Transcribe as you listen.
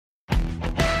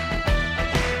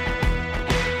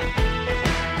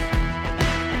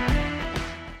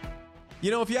You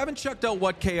know, if you haven't checked out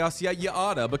What Chaos yet, you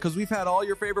oughta, because we've had all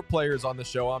your favorite players on the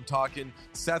show. I'm talking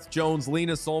Seth Jones,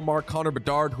 Lena Solmark, Connor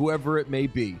Bedard, whoever it may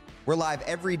be. We're live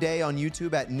every day on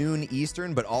YouTube at noon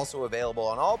Eastern, but also available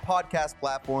on all podcast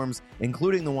platforms,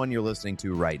 including the one you're listening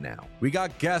to right now. We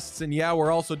got guests, and yeah,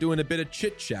 we're also doing a bit of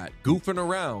chit-chat, goofing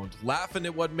around, laughing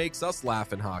at what makes us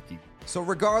laugh in hockey. So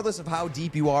regardless of how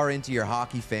deep you are into your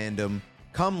hockey fandom,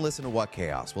 come listen to What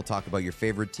Chaos. We'll talk about your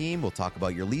favorite team, we'll talk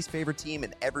about your least favorite team,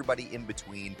 and everybody in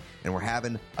between. And we're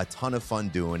having a ton of fun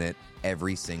doing it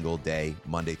every single day,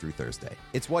 Monday through Thursday.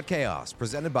 It's What Chaos,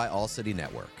 presented by All City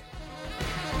Network.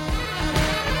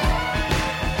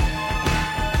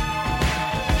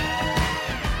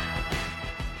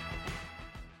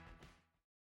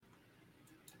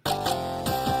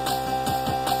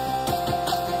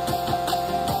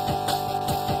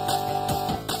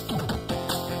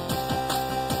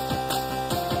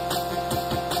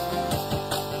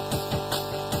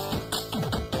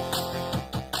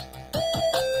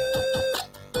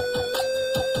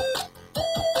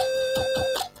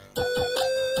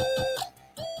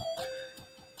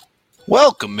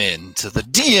 Welcome in to the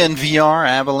DNVR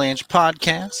Avalanche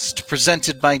podcast,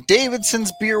 presented by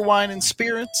Davidson's Beer, Wine, and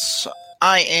Spirits.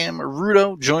 I am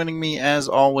Rudo. Joining me, as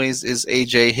always, is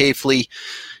AJ Hafley.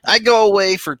 I go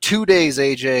away for 2 days,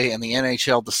 AJ, and the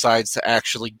NHL decides to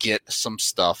actually get some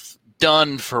stuff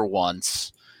done for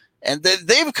once. And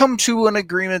they've come to an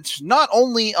agreement not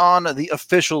only on the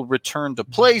official return to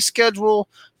play schedule,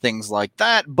 things like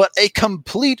that, but a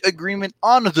complete agreement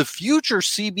on the future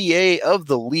CBA of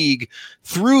the league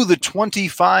through the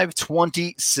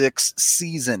 25-26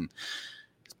 season.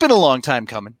 It's been a long time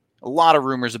coming. A lot of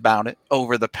rumors about it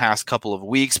over the past couple of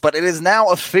weeks, but it is now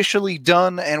officially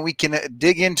done, and we can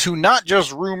dig into not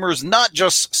just rumors, not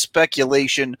just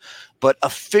speculation, but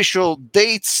official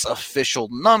dates, official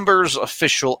numbers,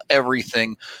 official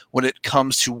everything when it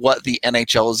comes to what the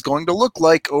NHL is going to look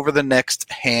like over the next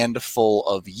handful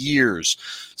of years.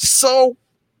 So,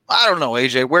 I don't know,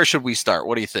 AJ, where should we start?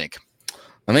 What do you think?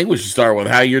 I think we should start with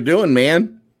how you're doing,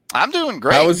 man. I'm doing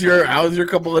great. How was your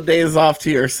couple of days off to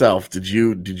yourself? Did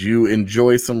you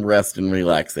enjoy some rest and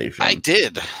relaxation? I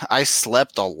did. I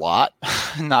slept a lot,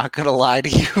 not gonna lie to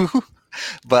you.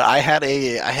 But I had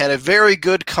a very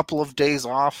good couple of days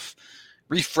off,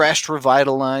 refreshed,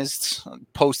 revitalized,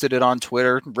 posted it on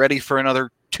Twitter, ready for another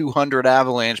 200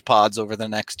 Avalanche pods over the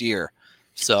next year.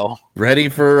 So ready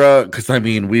for because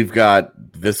we've got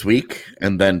this week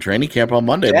and then training camp on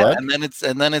Monday, bud.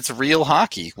 and then it's real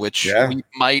hockey, which we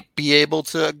might be able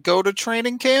to go to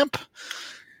training camp.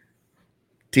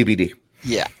 TBD.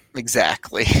 Yeah,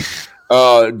 exactly.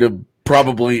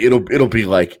 Probably it'll be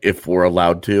like if we're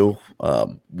allowed to.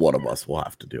 One of us will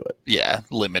have to do it. Yeah,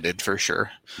 limited for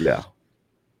sure. Yeah.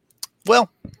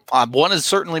 Well, one is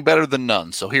certainly better than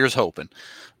none, so here's hoping.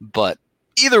 But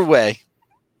either way,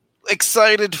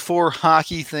 excited for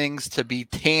hockey things to be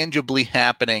tangibly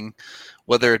happening,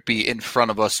 whether it be in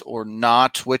front of us or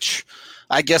not, which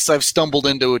I guess I've stumbled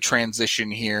into a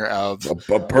transition here of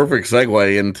a perfect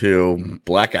segue into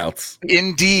blackouts.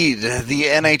 Indeed, the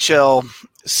NHL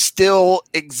still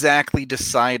exactly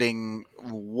deciding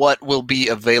what will be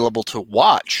available to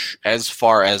watch as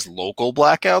far as local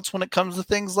blackouts when it comes to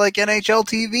things like NHL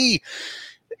TV.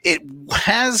 It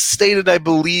has stated, I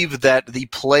believe, that the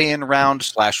play-in round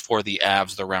 / for the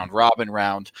Avs, the round-robin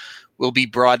round, will be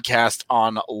broadcast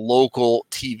on local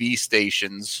TV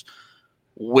stations,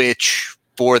 which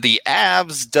for the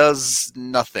Avs does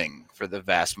nothing for the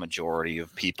vast majority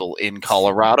of people in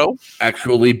Colorado.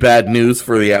 Actually, bad news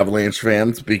for the Avalanche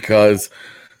fans because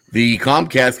the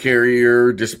Comcast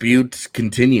carrier dispute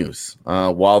continues.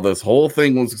 While this whole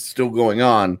thing was still going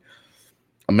on,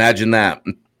 imagine that.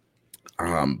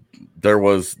 There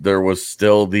was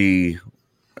still the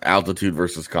Altitude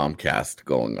versus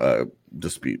Comcast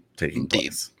dispute taking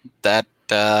place. That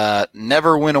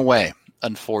never went away,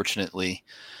 unfortunately.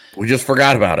 We just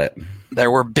forgot about it.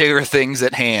 There were bigger things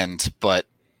at hand, but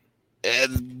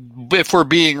if we're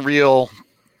being real,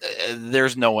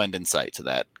 there's no end in sight to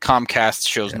that. Comcast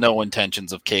shows no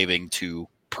intentions of caving to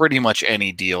pretty much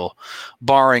any deal,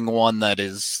 barring one that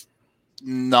is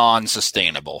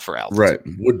non-sustainable for Altitude. Right.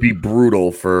 Would be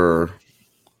brutal for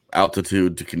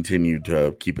Altitude to continue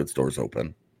to keep its doors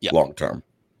open long term.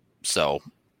 So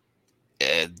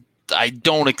I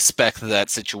don't expect that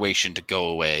situation to go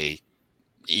away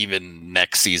even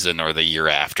next season or the year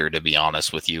after, to be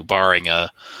honest with you, barring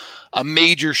a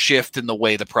major shift in the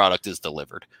way the product is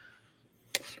delivered.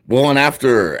 Well, and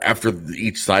after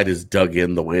each side is dug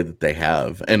in the way that they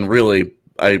have, and really,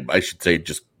 I should say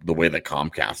just the way that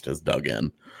Comcast has dug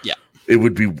in. Yeah, it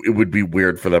would be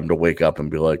weird for them to wake up and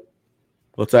be like,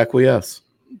 let's acquiesce.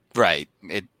 Right.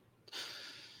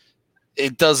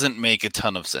 It doesn't make a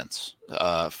ton of sense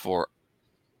for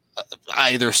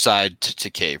either side to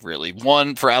cave, really.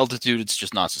 One, for Altitude, it's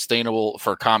just not sustainable.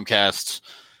 For Comcast,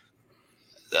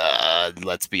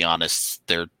 let's be honest,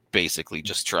 they're basically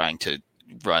just trying to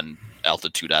run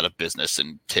Altitude out of business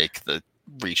and take the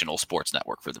regional sports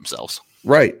network for themselves.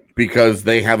 Right, because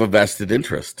they have a vested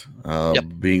interest.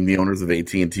 Being the owners of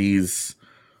AT&T's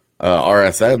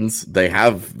RSNs, they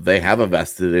have a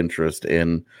vested interest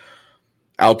in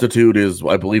Altitude. Is,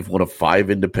 I believe, one of 5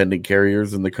 independent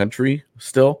carriers in the country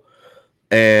still,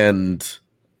 and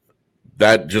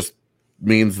that just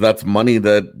means that's money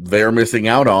that they're missing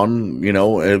out on. You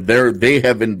know, they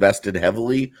have invested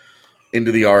heavily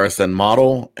into the RSN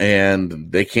model,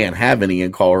 and they can't have any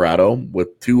in Colorado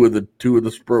with two of the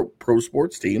pro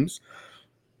sports teams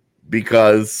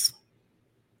because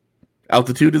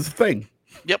Altitude is a thing.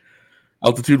 Yep.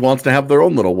 Altitude wants to have their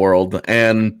own little world,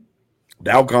 and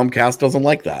now Comcast doesn't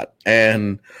like that.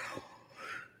 And,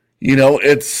 you know,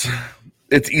 it's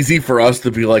easy for us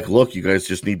to be like, look, you guys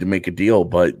just need to make a deal,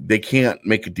 but they can't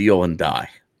make a deal and die.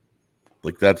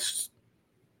 Like, that's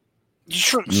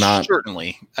not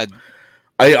certainly. I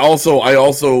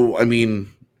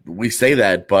mean, we say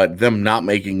that, but them not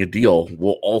making a deal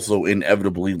will also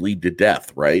inevitably lead to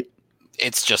death, right?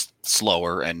 It's just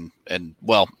slower and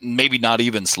well, maybe not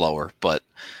even slower, but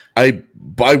I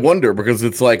wonder, because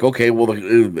it's like, okay, well,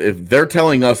 if they're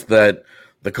telling us that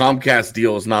the Comcast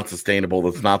deal is not sustainable,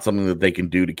 that's not something that they can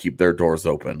do to keep their doors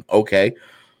open. Okay,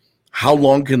 how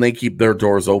long can they keep their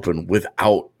doors open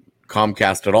without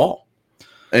Comcast at all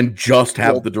and just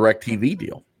have the DirecTV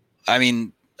deal? I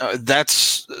mean,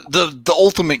 that's the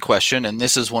ultimate question, and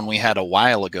this is one we had a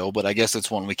while ago, but I guess it's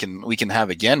one we can have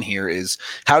again here, is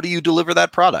how do you deliver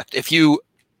that product? If you,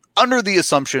 under the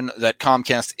assumption that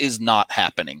Comcast is not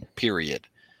happening, period,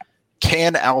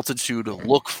 can Altitude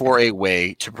look for a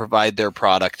way to provide their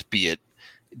product, be it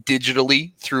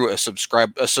digitally through a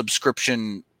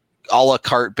subscription a la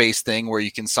carte based thing where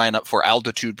you can sign up for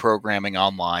Altitude programming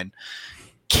online?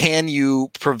 Can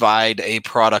you provide a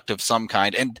product of some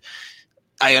kind? And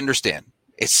I understand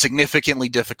it's significantly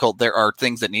difficult. There are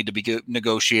things that need to be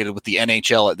negotiated with the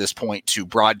NHL at this point to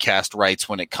broadcast rights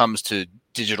when it comes to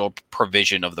digital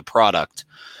provision of the product.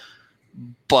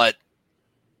 But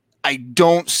I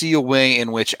don't see a way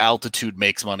in which Altitude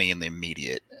makes money in the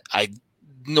immediate.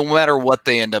 No matter what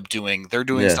they end up doing, they're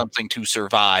doing something to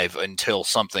survive until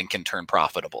something can turn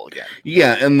profitable again.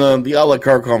 Yeah, and the a la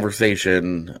carte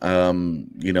conversation,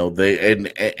 you know,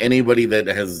 anybody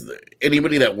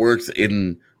that works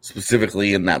in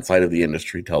specifically in that side of the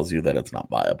industry tells you that it's not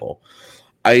viable.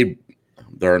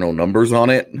 There are no numbers on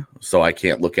it, so I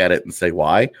can't look at it and say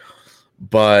why.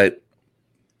 But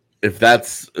if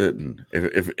that's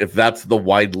if that's the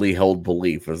widely held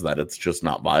belief, is that it's just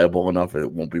not viable enough,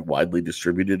 it won't be widely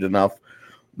distributed enough,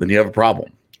 then you have a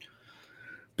problem.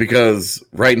 Because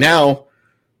right now,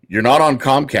 you're not on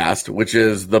Comcast, which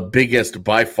is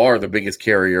by far the biggest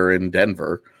carrier in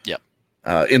Denver. Yep.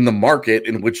 In the market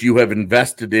in which you have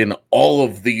invested in all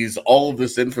of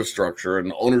this infrastructure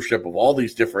and ownership of all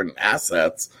these different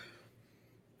assets.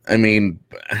 I mean,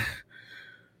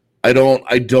 I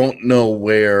don't know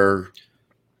where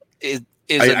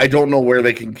I don't know where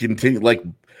they can continue. Like,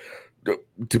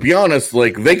 to be honest,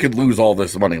 like, they could lose all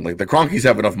this money. Like, the Cronkies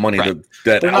have enough money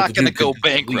that they're not going to go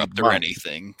bankrupt or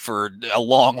anything for a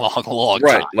long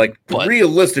time. Like,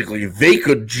 realistically, they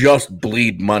could just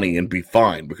bleed money and be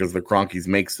fine because the Cronkies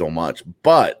make so much.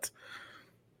 But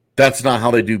that's not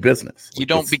how they do business. You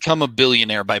don't become a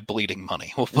billionaire by bleeding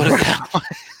money. We'll put it that way.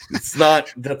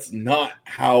 That's not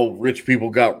how rich people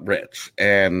got rich.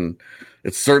 And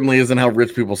it certainly isn't how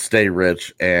rich people stay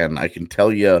rich. And I can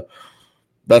tell you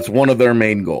that's one of their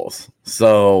main goals.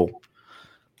 So,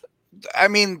 I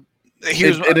mean,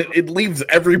 it leaves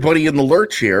everybody in the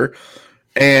lurch here.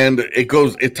 And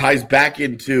it ties back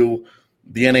into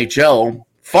the NHL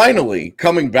finally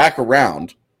coming back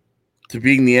around to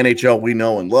being the NHL we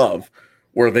know and love,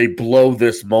 where they blow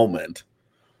this moment.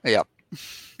 Yep.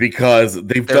 Because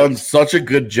they've done such a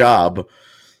good job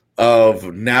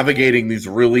of navigating these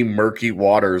really murky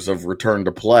waters of return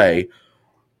to play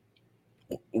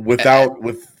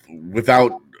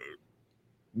without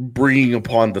bringing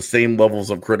upon the same levels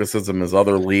of criticism as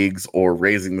other leagues or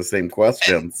raising the same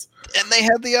questions. And they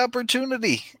had the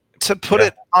opportunity to put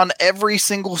it on every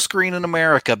single screen in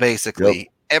America,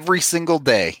 basically, every single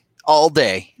day, all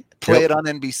day. Play it on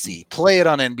NBC. Play it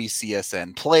on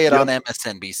NBCSN. Play it on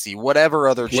MSNBC. Whatever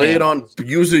other play channel. It on.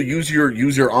 Use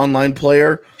your online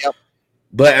player. Yep.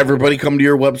 Let everybody come to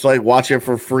your website. Watch it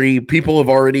for free. People have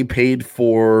already paid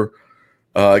for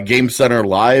Game Center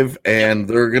Live, and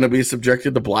they're going to be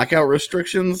subjected to blackout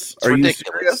restrictions. It's Are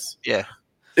ridiculous. you serious?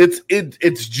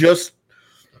 Yeah.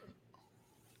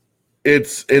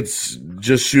 It's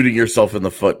just shooting yourself in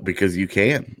the foot because you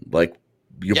can. Like,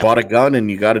 you bought a gun and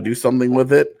you got to do something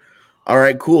with it. All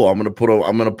right, cool. I'm gonna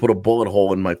put a bullet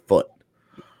hole in my foot.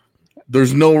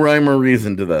 There's no rhyme or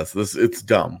reason to this. It's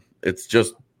dumb.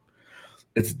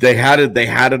 They had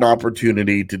an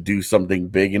opportunity to do something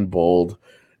big and bold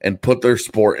and put their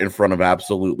sport in front of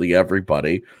absolutely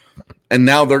everybody. And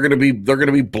now they're gonna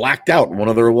be blacked out in one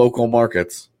of their local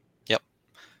markets. Yep.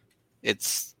 It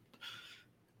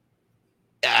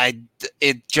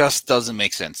just doesn't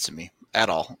make sense to me at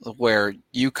all. Where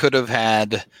you could have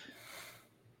had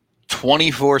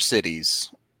 24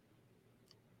 cities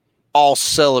all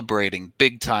celebrating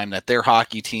big time that their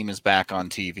hockey team is back on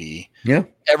TV. Yeah.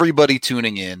 Everybody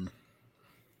tuning in.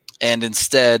 And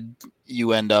instead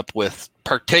you end up with,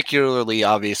 particularly,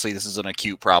 obviously this is an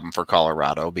acute problem for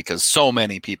Colorado because so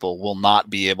many people will not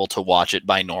be able to watch it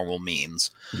by normal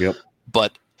means. Yep.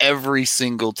 But every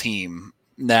single team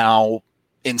now,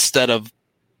 instead of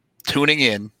tuning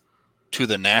in to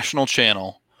the national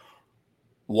channel,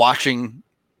 watching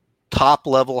top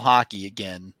level hockey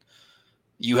again,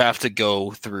 you have to go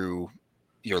through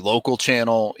your local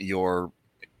channel, your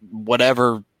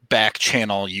whatever back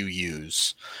channel you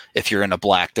use if you're in a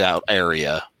blacked out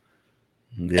area.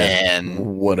 Yeah. And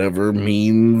whatever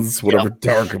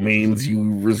dark means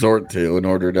you resort to in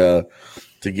order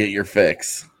to get your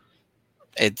fix.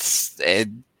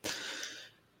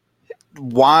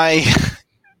 Why?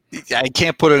 I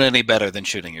can't put it any better than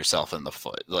shooting yourself in the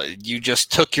foot. Like, you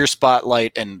just took your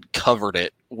spotlight and covered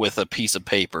it with a piece of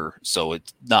paper so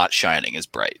it's not shining as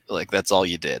bright. Like, that's all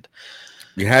you did.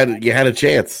 You had a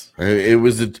chance.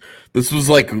 This was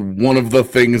like one of the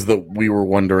things that we were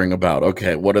wondering about.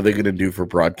 Okay, what are they going to do for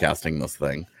broadcasting this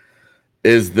thing?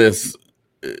 Is this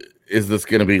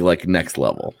going to be like next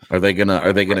level? Are they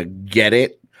gonna get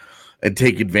it and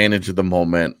take advantage of the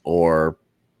moment, or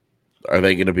are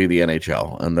they going to be the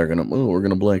NHL and they're we're going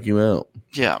to blank you out?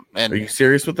 Yeah, and are you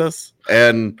serious with this?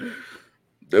 And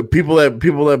the people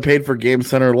that paid for Game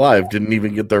Center Live didn't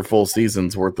even get their full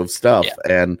season's worth of stuff. Yeah.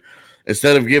 And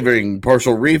instead of giving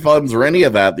partial refunds or any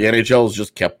of that, the NHL has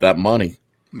just kept that money.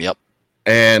 Yep.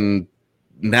 And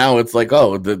now it's like,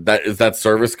 is that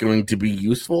service going to be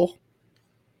useful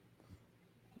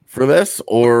for this?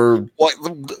 Or what?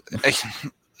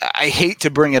 I hate to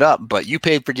bring it up, but you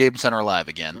paid for Game Center Live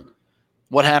again.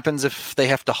 What happens if they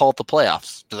have to halt the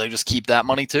playoffs? Do they just keep that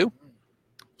money too?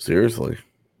 Seriously.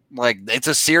 Like, it's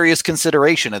a serious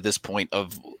consideration at this point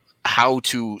of how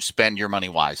to spend your money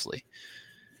wisely.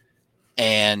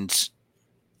 And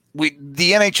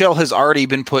the NHL has already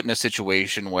been put in a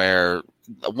situation where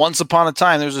once upon a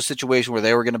time, there was a situation where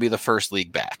they were going to be the first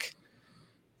league back.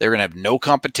 They're going to have no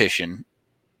competition.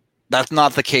 That's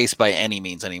not the case by any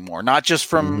means anymore. Not just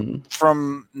from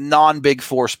non-Big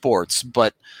Four sports,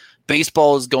 but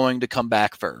baseball is going to come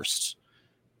back first.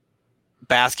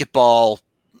 Basketball,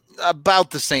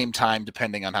 about the same time,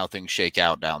 depending on how things shake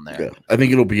out down there. Yeah, I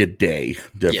think it'll be a day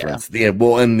difference. Yeah,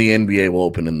 and the NBA will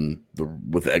open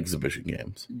with exhibition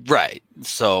games. Right.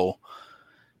 So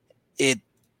the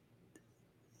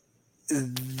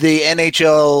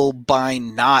NHL, by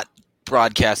not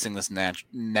broadcasting this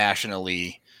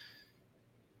nationally,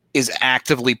 is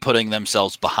actively putting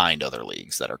themselves behind other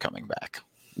leagues that are coming back.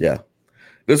 Yeah.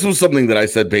 This was something that I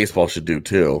said baseball should do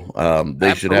too.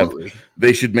 They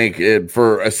should make it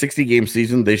for a 60-game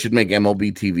season. They should make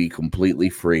MLB TV completely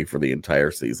free for the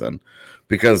entire season,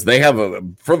 because they have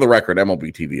for the record,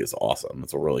 MLB TV is awesome.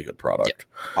 It's a really good product.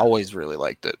 Yeah, always really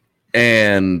liked it.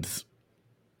 And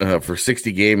for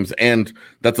 60 games, and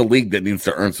that's a league that needs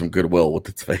to earn some goodwill with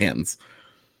its fans.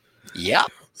 Yeah.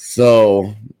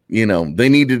 So, they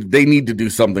need to do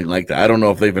something like that. I don't know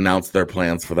if they've announced their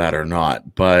plans for that or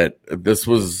not, but this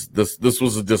was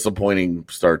a disappointing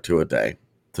start to a day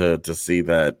to see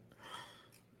that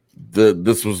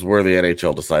this was where the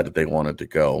NHL decided they wanted to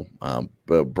go.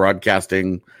 But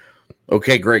broadcasting,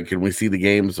 okay, great. Can we see the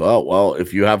games? Well,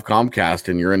 if you have Comcast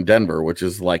and you're in Denver, which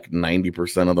is like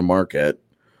 90% of the market,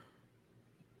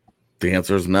 the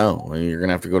answer is no. You're going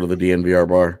to have to go to the DNVR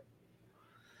bar.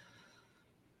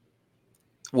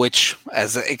 Which,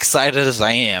 as excited as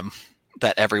I am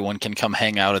that everyone can come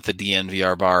hang out at the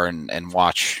DNVR bar and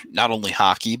watch not only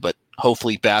hockey, but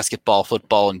hopefully basketball,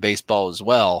 football, and baseball as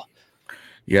well.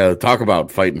 Yeah, talk about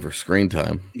fighting for screen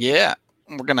time. Yeah,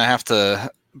 we're going to have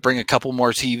to bring a couple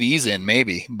more TVs in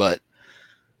maybe, but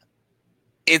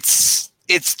it's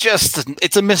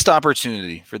a missed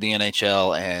opportunity for the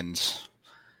NHL, and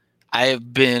I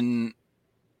have been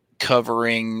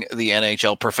covering the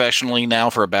NHL professionally now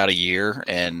for about a year,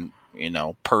 and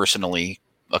personally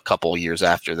a couple years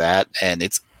after that, and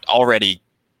it's already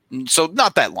so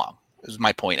not that long is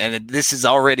my point. And this is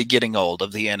already getting old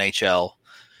of the NHL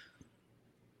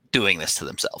doing this to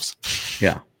themselves.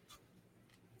 Yeah,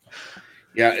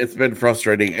 it's been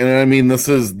frustrating, and I mean this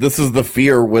is the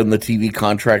fear when the TV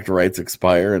contract rights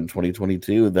expire in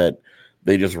 2022 that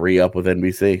they just re-up with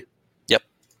NBC. Yep,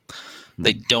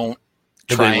 they don't.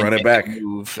 Try and run it back.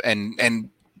 Move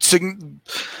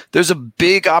there's a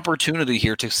big opportunity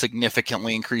here to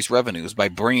significantly increase revenues by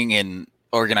bringing in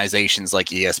organizations like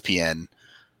ESPN,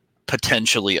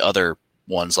 potentially other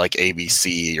ones like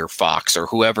ABC or Fox or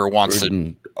whoever wants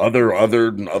to.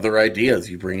 Other ideas.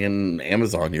 You bring in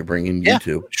Amazon. You bring in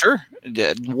YouTube. Sure.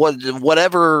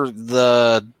 Whatever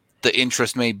the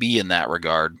interest may be in that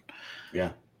regard.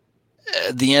 Yeah.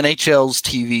 The NHL's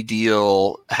TV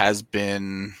deal has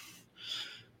been.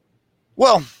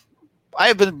 Well, I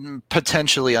have a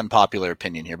potentially unpopular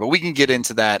opinion here, but we can get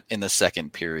into that in the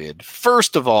second period.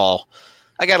 First of all,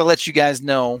 I got to let you guys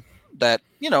know that,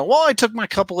 I took my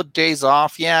couple of days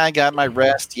off. Yeah, I got my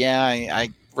rest. Yeah, I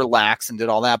relaxed and did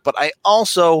all that. But I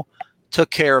also took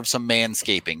care of some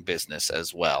manscaping business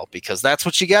as well, because that's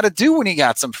what you got to do when you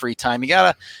got some free time. You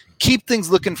got to keep things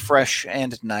looking fresh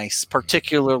and nice,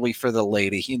 particularly for the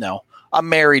lady. I'm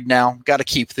married now. Got to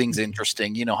keep things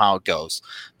interesting. You know how it goes.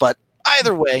 But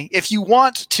either way, if you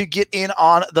want to get in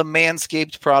on the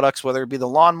Manscaped products, whether it be the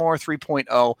Lawnmower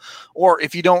 3.0, or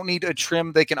if you don't need a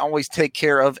trim, they can always take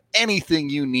care of anything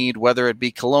you need, whether it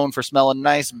be cologne for smelling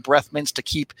nice, breath mints to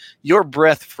keep your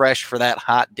breath fresh for that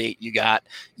hot date you got,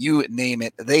 you name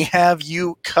it. They have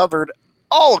you covered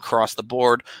all across the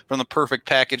board, from the Perfect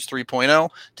Package 3.0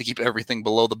 to keep everything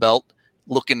below the belt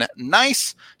looking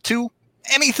nice to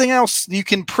anything else you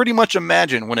can pretty much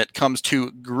imagine when it comes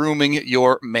to grooming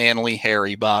your manly,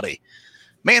 hairy body.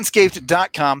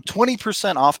 Manscaped.com,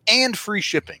 20% off and free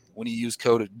shipping when you use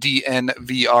code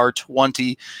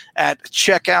DNVR20 at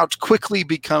checkout, quickly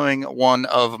becoming one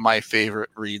of my favorite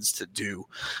reads to do.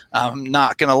 I'm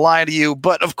not going to lie to you,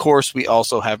 but of course we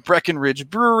also have Breckenridge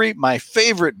Brewery, my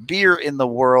favorite beer in the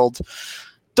world.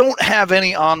 Don't have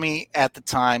any on me at the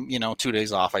time. 2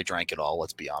 days off, I drank it all,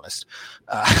 let's be honest.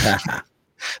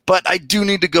 But I do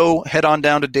need to go head on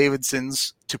down to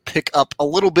Davidson's to pick up a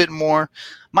little bit more.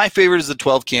 My favorite is the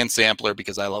 12-can sampler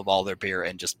because I love all their beer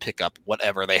and just pick up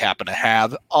whatever they happen to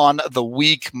have on the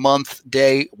week, month,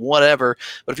 day, whatever.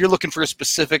 But if you're looking for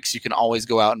specifics, you can always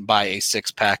go out and buy a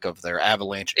 6-pack of their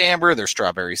Avalanche Amber, their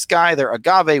Strawberry Sky, their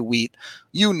Agave Wheat,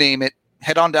 you name it.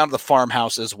 Head on down to the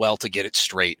farmhouse as well to get it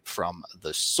straight from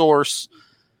the source.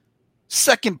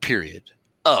 Second period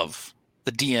of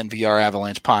the DNVR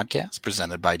Avalanche podcast,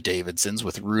 presented by Davidson's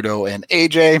with Rudo and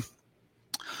AJ.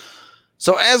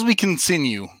 So as we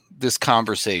continue this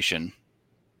conversation,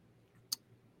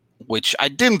 which I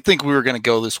didn't think we were going to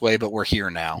go this way, but we're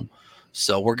here now.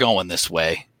 So we're going this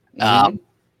way. The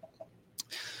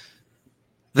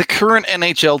current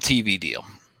NHL TV deal.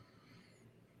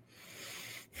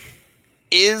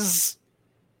 Is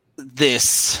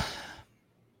this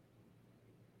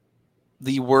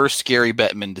the worst Gary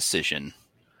Bettman decision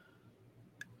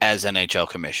as NHL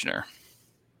commissioner?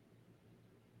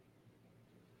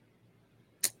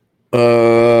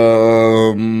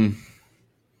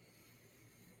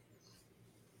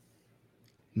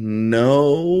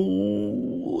 No-ish.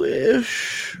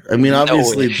 I mean,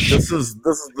 obviously, this is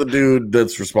the dude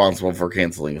that's responsible for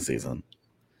canceling a season.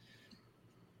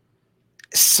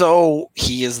 So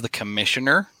he is the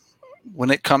commissioner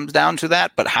when it comes down to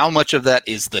that, but how much of that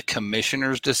is the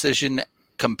commissioner's decision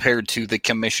compared to the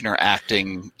commissioner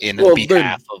acting in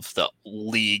behalf of the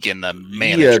league and the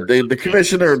manager? Yeah,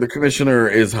 the commissioner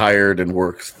is hired and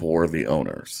works for the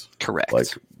owners. Correct. Like,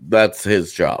 that's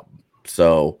his job.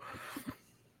 So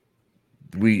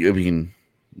we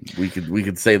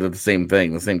could say that the same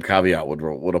thing, the same caveat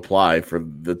would apply for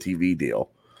the TV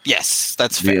deal. Yes,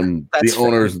 that's fair. The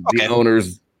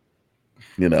owners,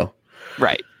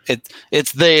 right.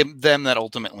 It's them that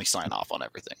ultimately sign off on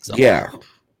everything. So yeah,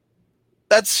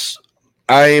 that's.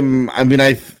 I don't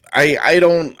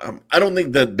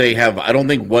think that they have. I don't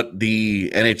think what the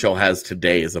NHL has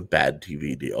today is a bad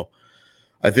TV deal.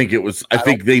 I think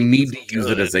they need to use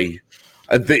it as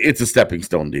it's a stepping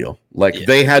stone deal. Like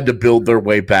they had to build their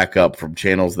way back up from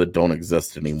channels that don't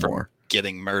exist anymore.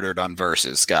 Getting murdered on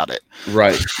Versus, got it.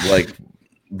 Right. Like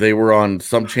they were on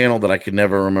some channel that I could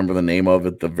never remember the name of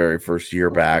it the very first year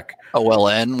back.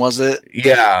 OLN, was it?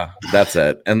 Yeah, that's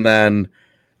it. And then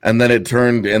it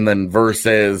turned, and then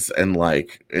Versus, and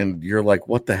you're like,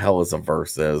 what the hell is a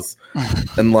Versus?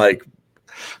 And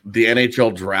the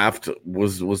NHL draft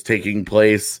was taking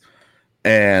place,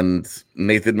 and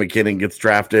Nathan McKinnon gets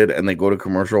drafted, and they go to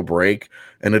commercial break,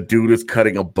 and a dude is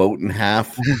cutting a boat in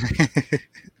half,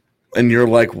 and you're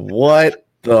like, what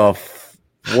the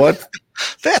what?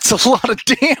 That's a lot of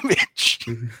damage.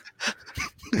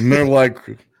 And they're like,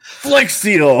 Flex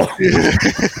Seal.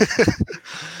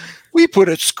 We put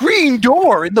a screen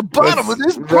door in the bottom of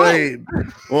this boat. Right.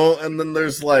 Well, and then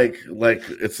there's like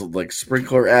it's like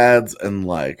sprinkler ads and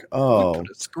like, oh, we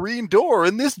put a screen door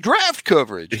in this draft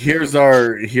coverage. Here's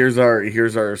our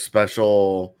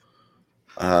special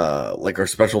like our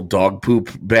special dog poop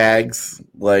bags,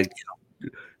 like,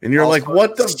 and you're like,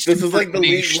 what the, this is like the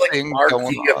league like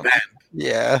marquee event.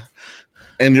 Yeah.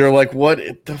 And you're like, what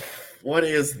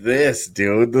is this,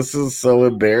 dude? This is so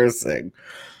embarrassing.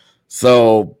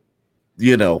 So,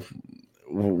 you know,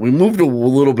 we moved a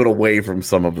little bit away from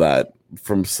some of that,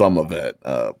 from some of it.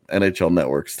 NHL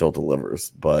Network still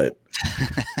delivers, but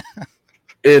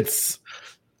it's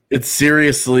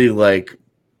seriously like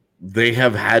they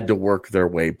have had to work their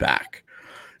way back.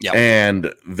 Yep.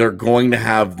 And they're going to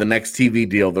have the next TV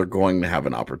deal. They're going to have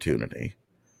an opportunity.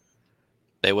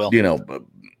 They will. You know,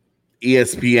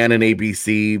 ESPN and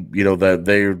ABC, you know, that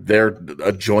they're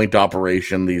a joint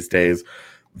operation these days.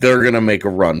 They're going to make a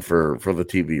run for the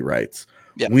TV rights.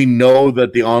 Yep. We know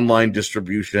that the online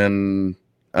distribution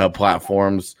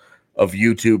platforms of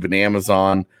YouTube and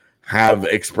Amazon have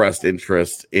expressed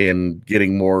interest in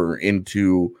getting more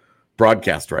into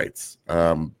broadcast rights.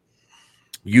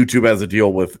 YouTube has a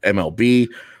deal with MLB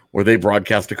where they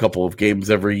broadcast a couple of games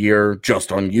every year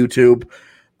just on YouTube.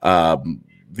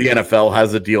 The NFL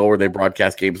has a deal where they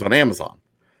broadcast games on Amazon.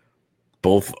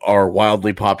 Both are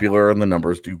wildly popular, and the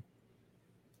numbers do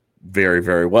very,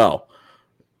 very well.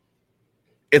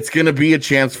 It's going to be a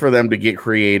chance for them to get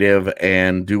creative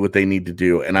and do what they need to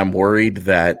do. And I'm worried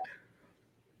that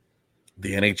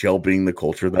the NHL, being the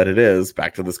culture that it is,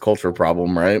 back to this culture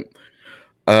problem, right?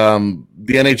 The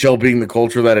NHL, being the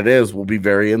culture that it is, will be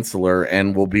very insular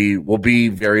and will be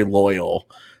very loyal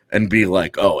and be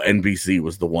like, oh, NBC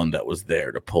was the one that was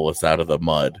there to pull us out of the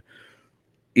mud,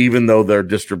 even though their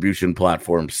distribution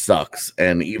platform sucks.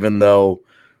 And even though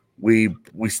we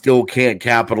still can't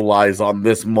capitalize on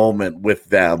this moment with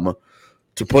them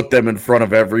to put them in front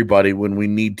of everybody when we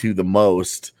need to the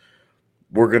most,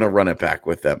 we're going to run it back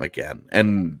with them again.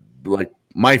 And like,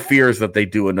 my fear is that they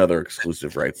do another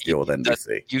exclusive rights deal with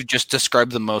NBC. You just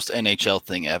described the most NHL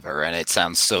thing ever, and it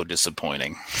sounds so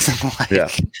disappointing. Yeah.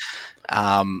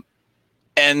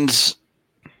 And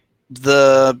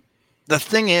the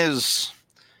thing is,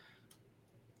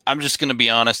 I'm just going to be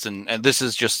honest, and this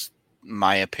is just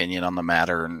my opinion on the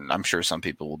matter, and I'm sure some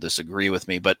people will disagree with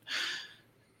me, but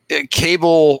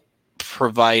cable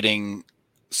providing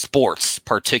sports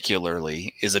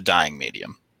particularly is a dying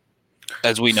medium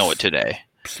as we know it today.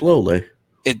 Slowly.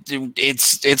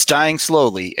 It's dying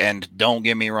slowly, and don't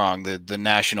get me wrong, the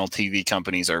national TV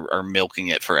companies are milking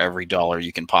it for every dollar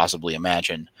you can possibly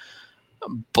imagine.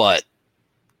 But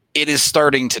it is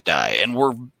starting to die, and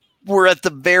we're at the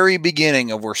very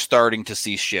beginning of we're starting to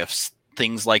see shifts.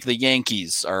 Things like the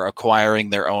Yankees are acquiring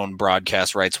their own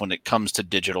broadcast rights when it comes to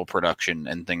digital production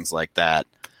and things like that.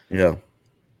 Yeah.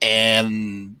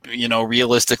 And, you know,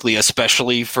 realistically,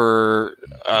 especially for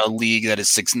a league that is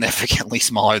significantly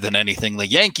smaller than anything the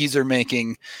Yankees are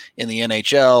making in the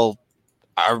NHL,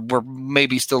 we're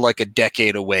maybe still like a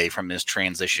decade away from this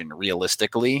transition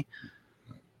realistically.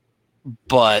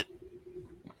 But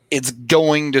it's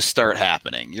going to start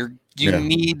happening. You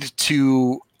need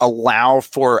to allow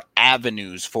for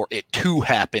avenues for it to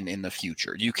happen in the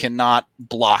future. You cannot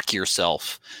block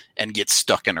yourself and get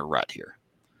stuck in a rut here.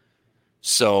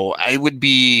 So I would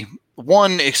be,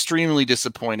 one, extremely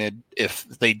disappointed if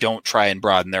they don't try and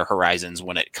broaden their horizons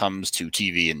when it comes to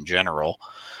TV in general.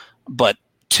 But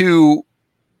two,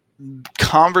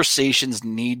 conversations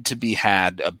need to be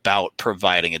had about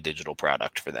providing a digital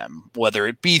product for them, whether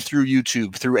it be through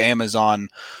YouTube, through Amazon,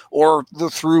 or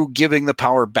through giving the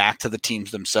power back to the teams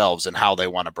themselves and how they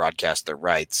want to broadcast their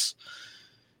rights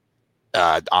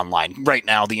online. Right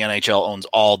now, the NHL owns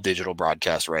all digital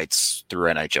broadcast rights through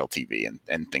NHL TV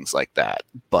and things like that.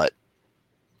 But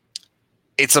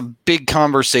it's a big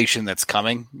conversation that's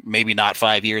coming. Maybe not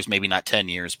 5 years, maybe not 10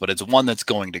 years, but it's one that's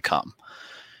going to come.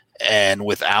 And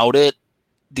without it,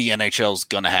 the NHL is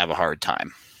going to have a hard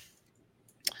time.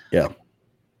 Yeah.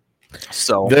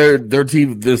 So their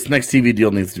TV, this next TV deal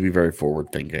needs to be very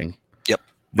forward thinking. Yep.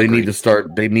 They Agreed. need to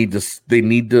start. They need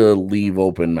to leave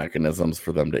open mechanisms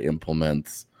for them to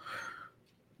implement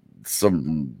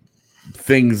some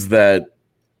things that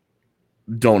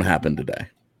don't happen today.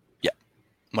 Yeah,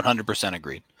 100%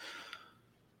 agreed.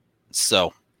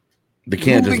 So they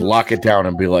can't just lock it down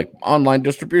and be like, online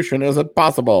distribution isn't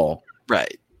possible.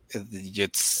 Right.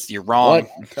 You're wrong.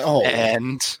 What? No.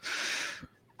 And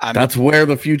that's where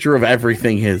the future of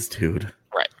everything is, dude.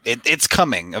 Right. It's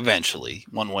coming eventually,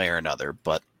 one way or another.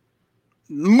 But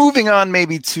moving on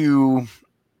maybe to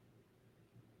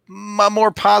a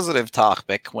more positive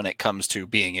topic when it comes to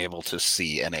being able to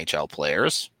see NHL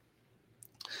players.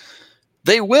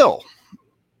 They will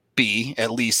be,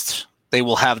 at least they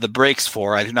will have the breaks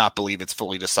for. I do not believe it's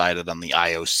fully decided on the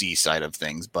IOC side of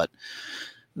things, but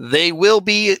they will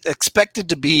be expected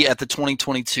to be at the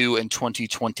 2022 and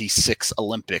 2026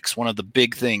 Olympics. One of the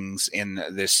big things in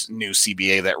this new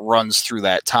CBA that runs through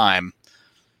that time,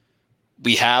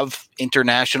 we have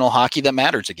international hockey that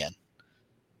matters again.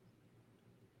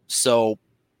 So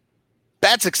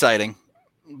that's exciting.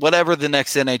 Whatever the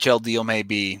next NHL deal may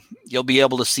be, you'll be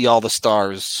able to see all the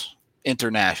stars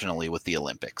internationally with the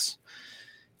Olympics.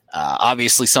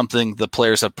 Obviously something the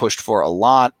players have pushed for a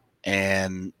lot,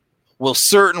 and will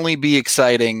certainly be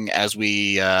exciting as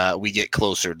we get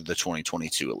closer to the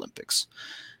 2022 Olympics.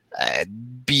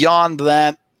 Beyond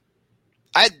that,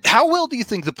 how well do you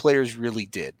think the players really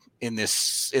did in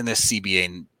this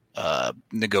CBA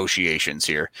negotiations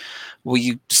here?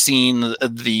 We've seen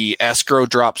the escrow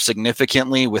drop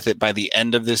significantly with it. By the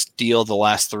end of this deal, the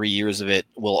last 3 years of it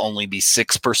will only be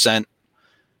 6%.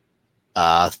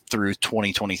 Through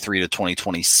 2023 to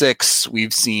 2026,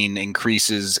 we've seen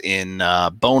increases in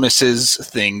bonuses,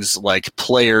 things like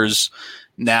players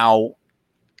now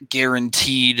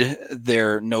guaranteed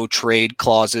their no trade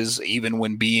clauses, even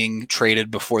when being traded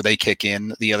before they kick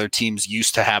in. The other teams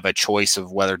used to have a choice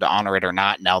of whether to honor it or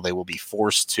not. Now they will be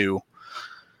forced to.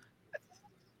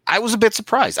 I was a bit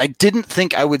surprised. I didn't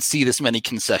think I would see this many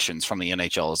concessions from the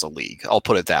NHL as a league. I'll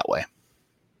put it that way.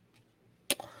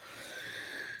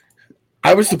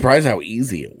 I was surprised how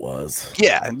easy it was.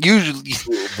 Yeah, usually,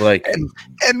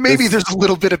 and maybe there's a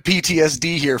little bit of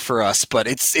PTSD here for us, but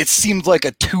it seemed like a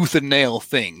tooth and nail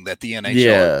thing that the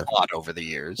NHL has fought over the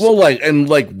years. Well,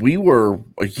 we were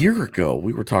a year ago,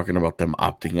 we were talking about them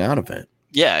opting out of it.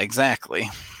 Yeah, exactly.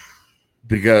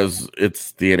 Because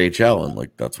it's the NHL, and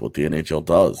that's what the NHL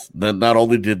does. Then not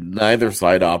only did neither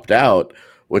side opt out,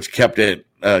 which kept the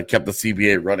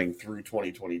CBA running through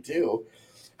 2022.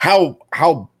 How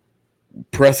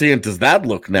prescient does that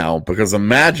look now? Because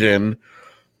imagine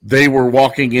they were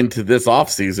walking into this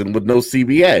offseason with no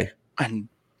CBA. And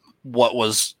what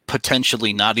was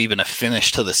potentially not even a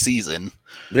finish to the season.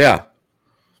 Yeah.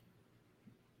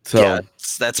 So yeah,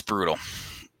 that's brutal.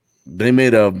 They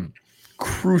made a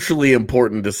crucially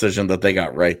important decision that they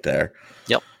got right there.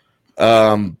 Yep.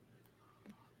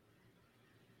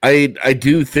 I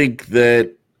do think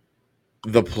that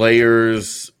the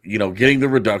players, getting the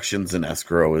reductions in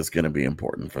escrow is going to be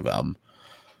important for them.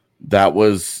 That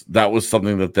was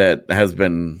something that has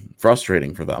been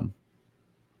frustrating for them.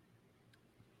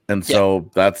 And so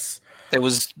it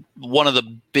was one of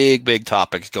the big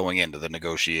topics going into the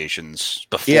negotiations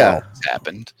before it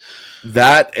happened.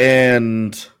 That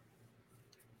and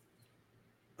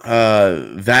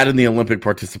the Olympic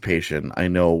participation, I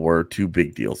know, were two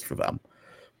big deals for them.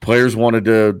 Players wanted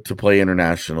to play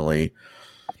internationally.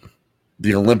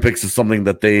 The Olympics is something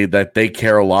that they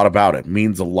care a lot about. It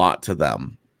means a lot to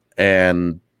them.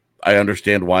 And I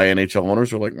understand why NHL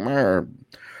owners are like,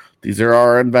 these are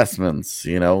our investments,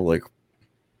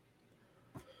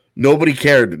 nobody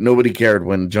cared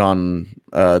when John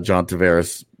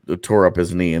Tavares tore up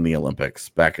his knee in the Olympics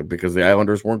because the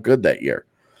Islanders weren't good that year.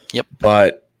 Yep.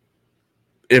 But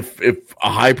if a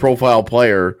high profile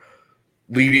player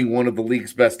leading one of the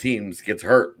league's best teams gets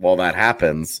hurt while that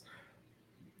happens,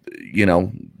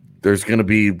 there's going to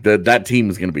be that team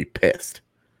is going to be pissed.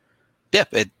 Yeah,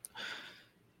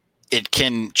 it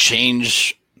can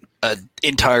change an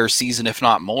entire season, if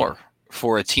not more,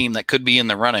 for a team that could be in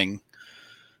the running.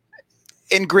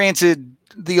 And granted,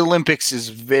 the Olympics is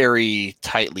very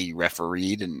tightly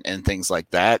refereed and things like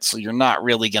that, so you're not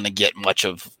really going to get much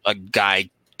of a guy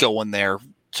going there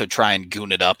to try and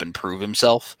goon it up and prove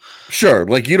himself. Sure,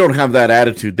 you don't have that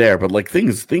attitude there, but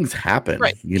things happen.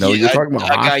 Right. You're talking about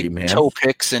hockey, man. Toe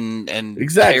picks and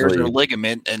exactly tears their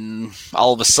ligament, and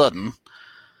all of a sudden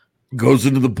goes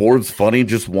into the boards funny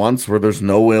just once where there's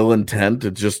no ill intent.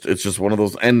 It's just one of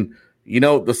those. And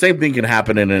the same thing can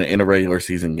happen in a regular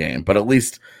season game, but at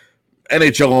least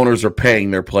NHL owners are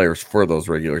paying their players for those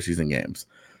regular season games.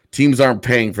 Teams aren't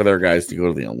paying for their guys to go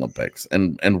to the Olympics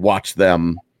and watch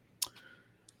them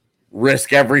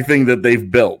risk everything that they've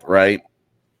built, right?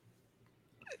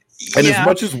 And as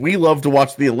much as we love to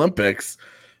watch the Olympics,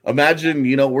 imagine,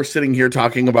 we're sitting here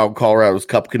talking about Colorado's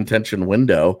Cup contention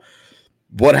window.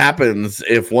 what happens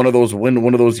if one of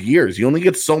those years? You only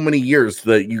get so many years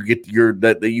that you get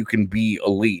that you can be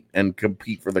elite and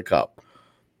compete for the cup.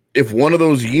 If one of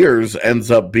those years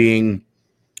ends up being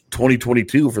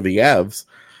 2022 for the Avs,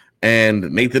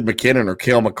 and Nathan McKinnon or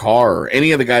Cale Makar or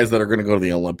any of the guys that are going to go to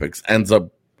the Olympics ends up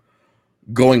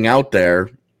going out there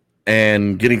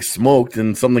and getting smoked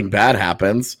and something bad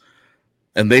happens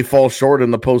and they fall short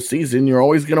in the postseason, you're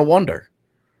always going to wonder.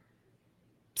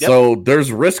 Yep. So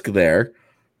there's risk there.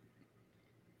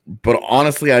 But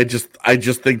honestly, I just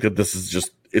think that this is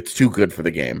it's too good for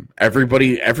the game.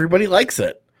 Everybody likes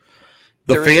it.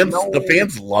 The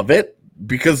fans love it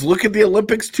because look at the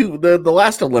Olympics too. The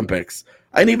last Olympics.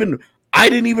 I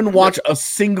didn't even watch a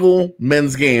single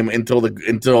men's game until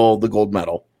the gold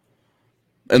medal.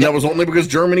 And that was only because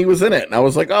Germany was in it. And I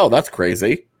was like, oh, that's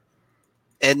crazy.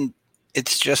 And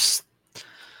it's just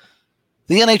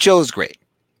the NHL is great.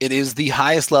 It is the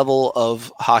highest level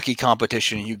of hockey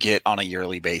competition you get on a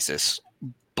yearly basis.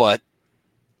 But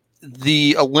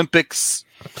the Olympics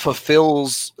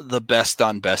fulfills the best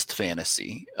on best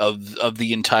fantasy of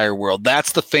the entire world.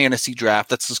 That's the fantasy draft.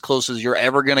 That's as close as you're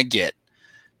ever going to get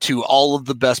to all of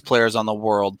the best players on the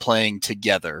world playing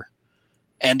together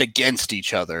and against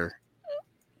each other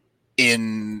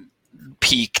in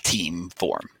peak team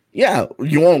form. Yeah,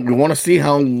 you want to see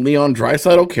how Leon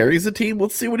Draisaitl carries the team?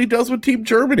 Let's see what he does with Team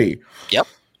Germany. Yep.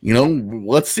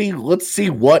 Let's see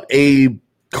what a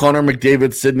Connor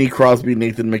McDavid, Sidney Crosby,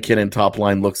 Nathan McKinnon top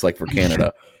line looks like for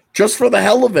Canada. Just for the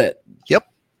hell of it. Yep.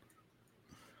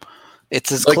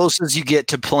 It's as close as you get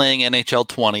to playing NHL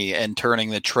 20 and turning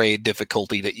the trade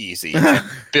difficulty to easy and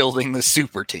building the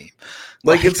super team.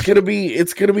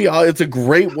 It's a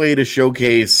great way to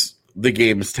showcase the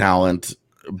game's talent,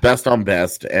 best on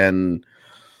best. And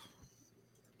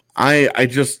I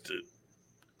just,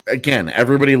 again,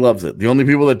 everybody loves it. The only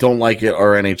people that don't like it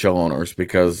are NHL owners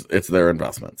because it's their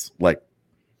investments.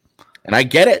 And I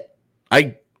get it.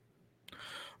 I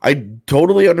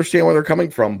totally understand where they're coming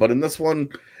from, but in this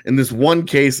one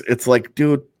case, it's like,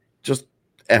 dude, just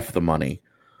F the money.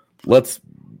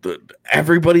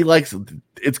 Everybody likes it.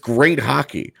 It's great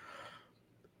hockey.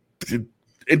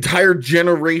 Entire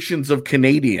generations of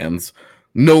Canadians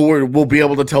will be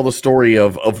able to tell the story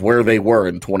of where they were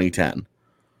in 2010.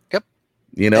 Yep.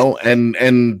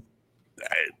 And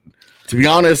to be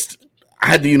honest,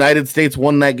 had the United States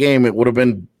won that game, it would have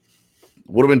been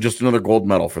just another gold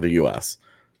medal for the U.S.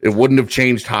 It wouldn't have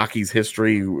changed hockey's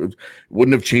history. It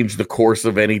wouldn't have changed the course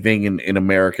of anything in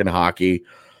American hockey.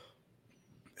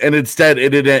 And instead,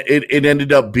 it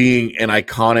ended up being an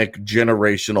iconic,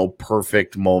 generational,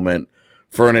 perfect moment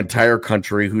for an entire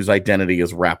country whose identity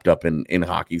is wrapped up in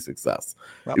hockey success.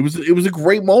 Yep. It was a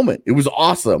great moment. It was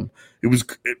awesome.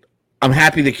 I'm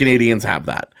happy the Canadians have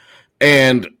that.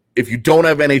 And if you don't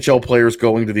have NHL players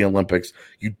going to the Olympics,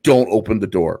 you don't open the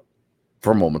door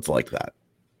for moments like that.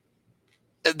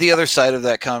 The other side of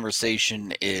that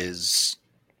conversation is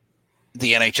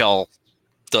the NHL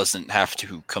doesn't have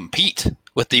to compete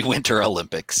with the Winter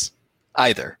Olympics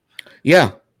either.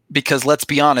 Yeah. Because let's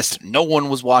be honest, no one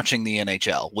was watching the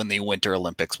NHL when the Winter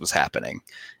Olympics was happening.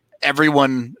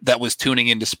 Everyone that was tuning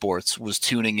into sports was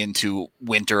tuning into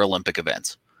Winter Olympic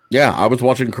events. Yeah, I was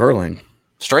watching curling.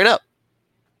 Straight up.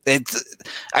 And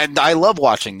I love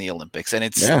watching the Olympics.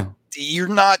 And you're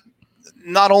not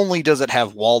only does it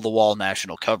have wall-to-wall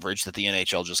national coverage that the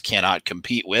NHL just cannot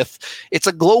compete with, it's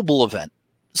a global event.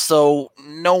 So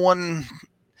no one...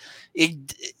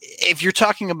 If you're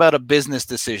talking about a business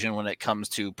decision when it comes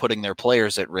to putting their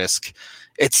players at risk,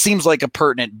 it seems like a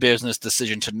pertinent business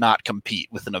decision to not compete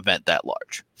with an event that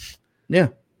large. Yeah.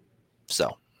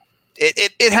 So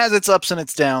it has its ups and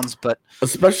its downs, but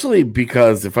especially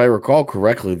because if I recall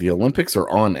correctly, the Olympics are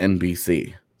on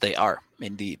NBC. They are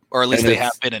indeed, or at least they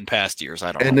have been in past years.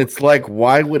 I don't know. And it's like,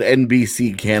 why would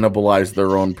NBC cannibalize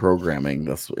their own programming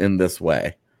in this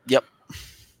way? Yep.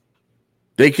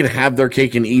 They can have their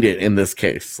cake and eat it in this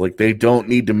case. They don't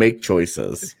need to make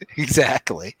choices.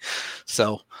 Exactly.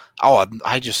 So, I'm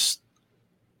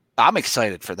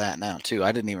excited for that now too.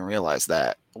 I didn't even realize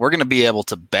that. We're going to be able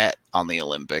to bet on the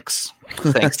Olympics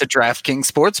thanks to DraftKings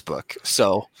Sportsbook.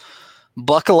 So,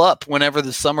 buckle up whenever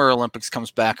the Summer Olympics comes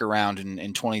back around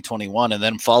in 2021 and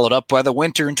then followed up by the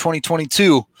Winter in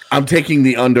 2022. I'm taking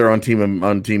the under on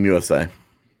Team USA.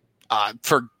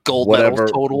 For gold medal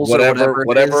totals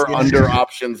whatever under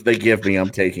options they give me, I'm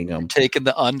taking them. Taking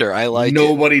the under. I like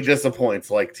Nobody disappoints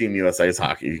like Team USA's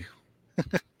hockey.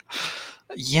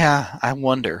 Yeah, I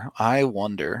wonder. I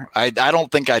don't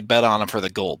think I'd bet on them for the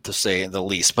gold, to say the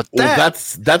least. But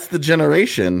that's the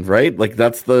generation, right?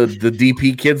 That's the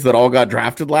DP kids that all got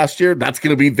drafted last year. That's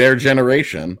going to be their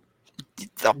generation.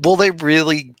 Will they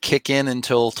really kick in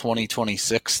until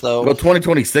 2026 though? Well,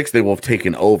 2026 they will have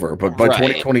taken over, but by Right.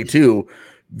 2022,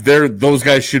 those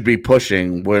guys should be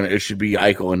pushing when it should be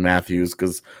Eichel and Matthews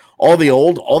because all the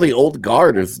old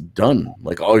guard is done.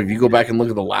 Like, if you go back and look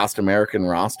at the last American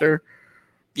roster,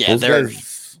 Yeah, those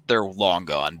guys, they're long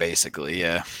gone, basically.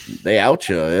 Yeah, they out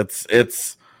you.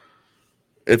 It's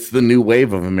the new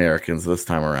wave of Americans this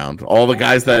time around. All the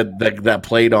guys that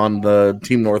played on the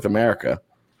Team North America.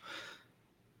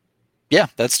 yeah,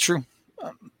 that's true.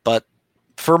 But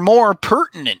for more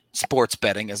pertinent sports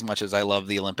betting, as much as I love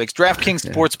the Olympics, DraftKings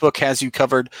Sportsbook has you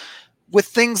covered with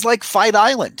things like Fight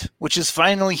Island, which is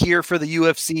finally here for the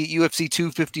UFC. UFC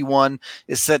 251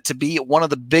 is set to be one of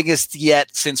the biggest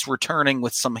yet since returning,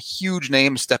 with some huge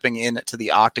names stepping in to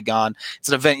the octagon. It's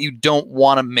an event you don't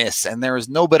want to miss, and there is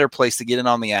no better place to get in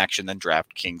on the action than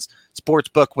DraftKings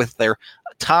Sportsbook with their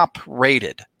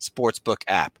top-rated sportsbook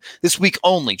app. This week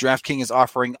only, DraftKings is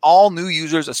offering all new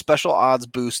users a special odds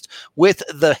boost with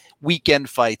the weekend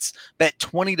fights. Bet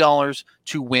 $20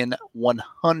 to win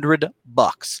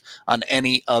 $100 on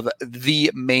any of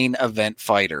the main event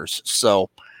fighters.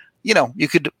 So, you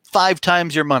could 5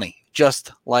 times your money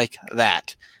just like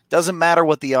that. Doesn't matter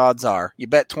what the odds are. You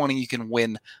bet 20, you can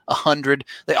win 100.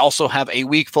 They also have a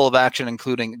week full of action,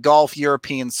 including golf,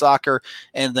 European soccer,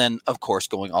 and then, of course,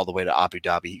 going all the way to Abu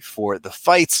Dhabi for the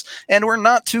fights. And we're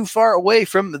not too far away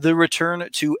from the return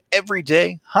to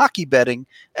everyday hockey betting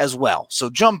as well. So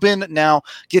jump in now,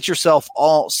 get yourself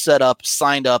all set up,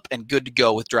 signed up, and good to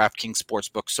go with DraftKings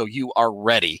Sportsbook so you are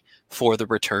ready for the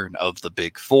return of the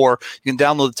Big Four. You can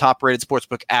download the top-rated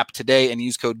sportsbook app today and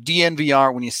use code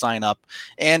DNVR when you sign up.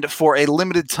 And for a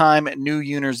limited time, new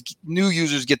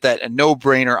users get that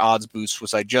no-brainer odds boost,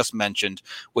 which I just mentioned,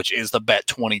 which is the bet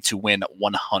 20 to win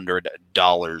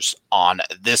 $100 on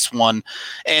this one.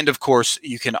 And of course,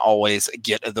 you can always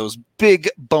get those big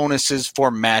bonuses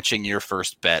for matching your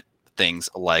first bet. Things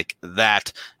like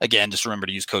that. Again, just remember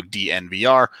to use code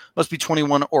DNVR. Must be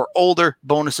 21 or older.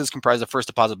 Bonuses comprise a first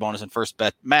deposit bonus and first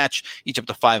bet match, each up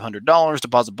to $500.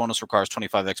 Deposit bonus requires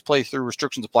 25x playthrough.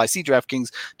 Restrictions apply. See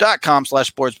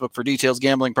DraftKings.com/sportsbook for details.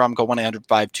 Gambling problem, call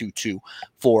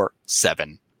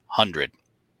 1-800-522-4700.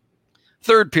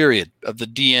 Third period of the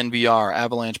DNVR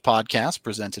Avalanche podcast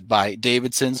presented by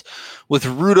Davidson's with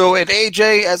Rudo and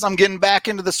AJ as I'm getting back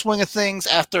into the swing of things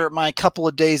after my couple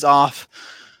of days off.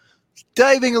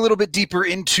 Diving a little bit deeper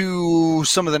into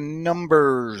some of the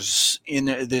numbers in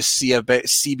this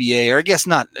CBA, or I guess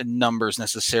not numbers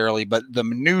necessarily, but the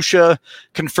minutia,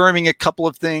 confirming a couple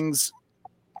of things.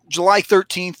 July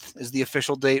 13th is the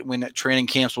official date when training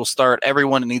camps will start.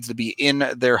 Everyone needs to be in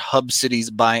their hub cities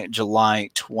by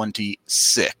July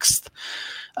 26th.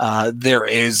 There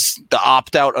is the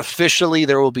opt-out officially.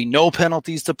 There will be no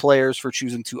penalties to players for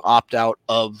choosing to opt out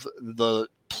of the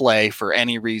play for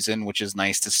any reason, which is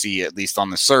nice to see, at least on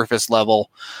the surface level.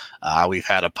 We've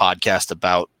had a podcast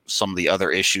about some of the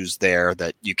other issues there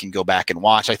that you can go back and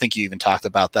watch. I think you even talked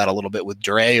about that a little bit with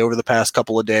Dre over the past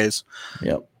couple of days.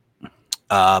 Yep.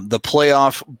 The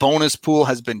playoff bonus pool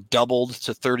has been doubled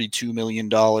to $32 million.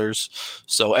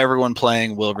 So everyone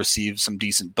playing will receive some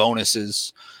decent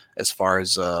bonuses as far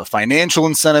as financial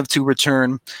incentive to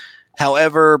return.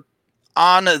 However,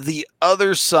 on the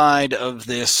other side of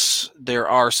this, there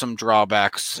are some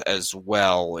drawbacks as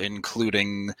well,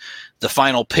 including the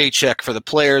final paycheck for the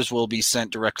players will be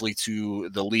sent directly to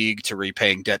the league to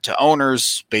repaying debt to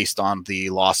owners based on the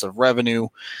loss of revenue.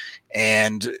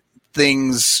 And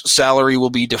salary will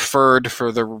be deferred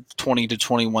for the 20 to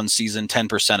 21 season.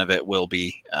 10% of it will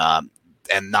be and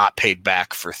not paid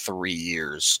back for 3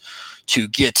 years to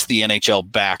get the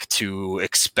NHL back to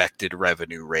expected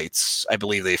revenue rates. I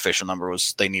believe the official number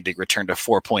was they need to return to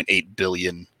 $4.8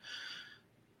 billion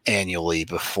annually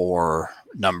before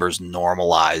numbers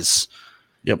normalize.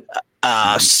 Yep.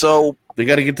 So they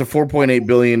got to get to $4.8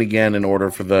 billion again in order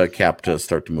for the cap to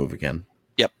start to move again.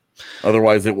 Yep.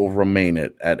 Otherwise, it will remain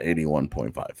at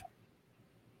 81.5.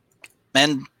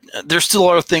 And there's still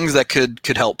other things that could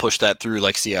help push that through,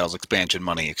 like Seattle's expansion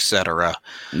money, etc.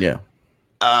 Yeah.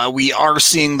 We are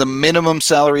seeing the minimum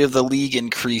salary of the league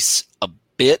increase a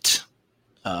bit,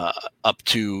 up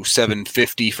to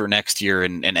 $750 for next year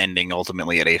and ending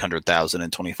ultimately at $800,000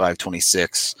 in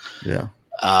 25-26. Yeah.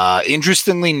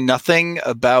 Interestingly, nothing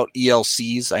about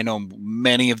ELCs. I know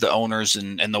many of the owners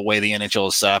and the way the NHL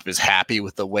is set up is happy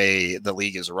with the way the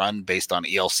league is run based on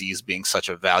ELCs being such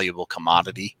a valuable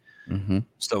commodity. Mm-hmm.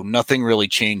 So nothing really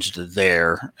changed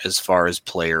there as far as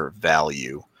player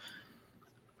value.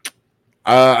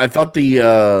 I thought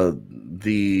the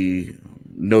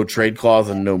no trade clause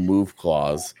and no move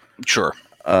clause Sure.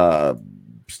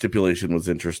 stipulation was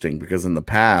interesting because in the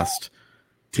past,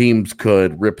 teams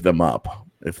could rip them up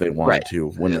if they wanted to.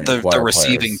 When the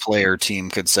receiving player team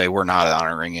could say, we're not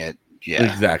honoring it.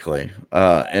 Yeah, exactly.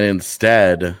 And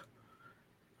instead,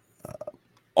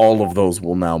 all of those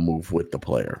will now move with the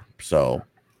player. So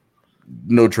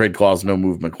no trade clause, no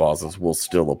movement clauses will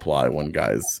still apply when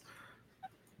guys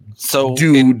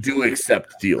do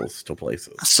accept deals to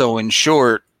places. So in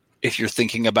short, if you're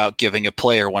thinking about giving a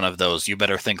player one of those, you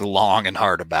better think long and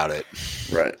hard about it.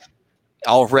 Right.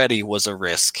 Already was a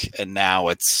risk, and now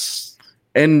it's...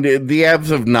 And the Avs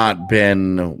have not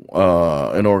been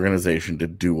an organization to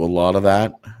do a lot of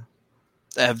that.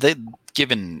 Have they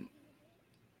given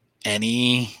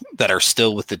any that are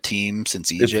still with the team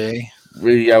since EJ?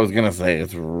 I was going to say,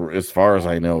 it's as far as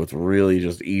I know, it's really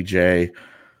just EJ.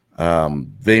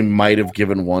 They might have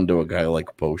given one to a guy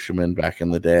like Boschman back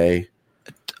in the day.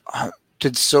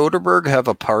 Did Soderberg have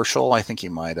a partial? I think he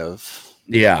might have.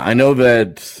 Yeah, I know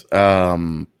that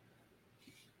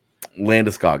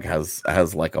Landeskog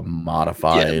has like a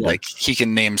modified. Yeah, like he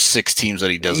can name 6 teams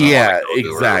that he doesn't. Yeah,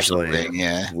 exactly.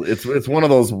 Yeah, it's one of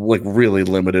those like really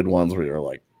limited ones where you're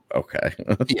like, okay,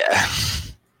 yeah.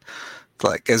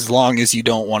 Like as long as you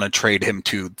don't want to trade him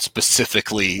to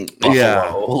specifically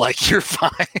Buffalo, like you're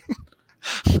fine.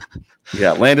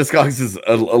 Yeah, Landeskog's is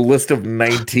a list of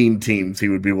 19 teams he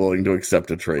would be willing to accept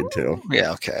a trade to.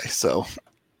 Yeah, okay. So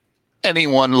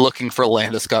anyone looking for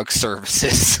Landeskog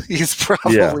services, he's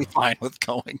probably fine with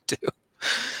going to.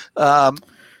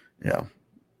 Yeah.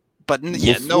 But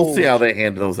we'll see how they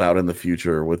hand those out in the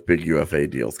future with big UFA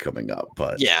deals coming up.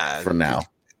 But for now.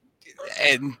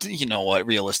 And you know what?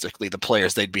 Realistically, the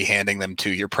players they'd be handing them to,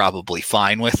 you're probably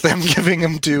fine with them giving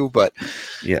them to. But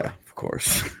yeah, of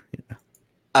course.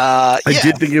 I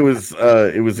did think it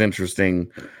was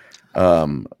interesting.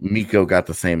 Mikko got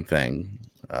the same thing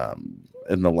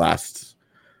in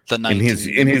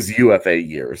his UFA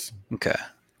years. Okay,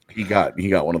 he got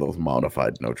one of those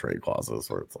modified no trade clauses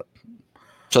where it's like.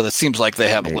 So that seems like they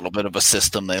have a little bit of a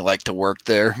system they like to work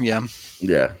there. Yeah.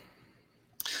 Yeah.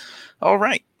 All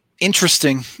right.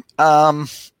 Interesting.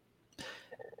 It's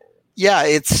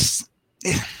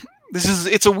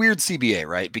a weird CBA,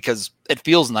 right? Because it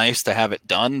feels nice to have it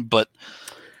done, but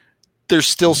there's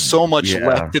still so much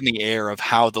left in the air of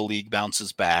how the league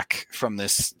bounces back from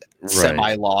this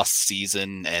semi-lost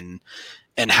season and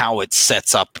how it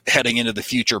sets up heading into the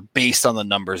future based on the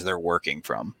numbers they're working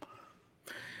from.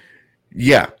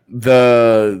 Yeah,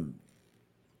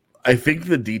 I think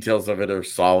the details of it are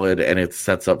solid, and it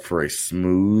sets up for a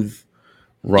smooth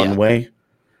runway.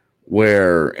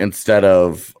 Where instead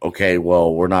of, okay,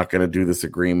 well, we're not going to do this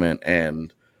agreement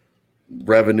and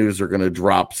revenues are going to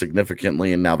drop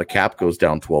significantly and now the cap goes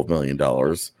down $12 million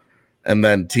and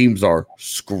then teams are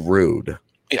screwed.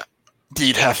 Yeah.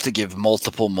 You'd have to give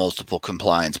multiple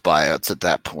compliance buyouts at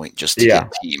that point just to get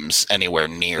teams anywhere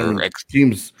near.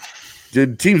 Teams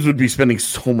would be spending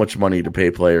so much money to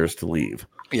pay players to leave.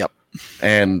 Yep.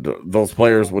 And those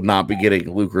players would not be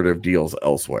getting lucrative deals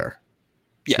elsewhere.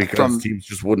 Yeah, because teams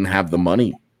just wouldn't have the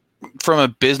money. From a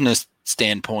business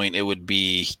standpoint, it would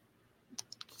be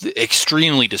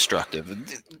extremely destructive,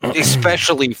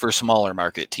 especially for smaller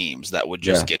market teams that would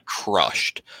just get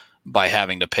crushed by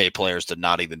having to pay players to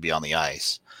not even be on the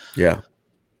ice. Yeah.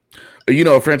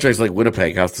 A franchise like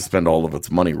Winnipeg has to spend all of its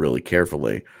money really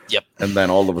carefully. Yep. And then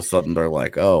all of a sudden they're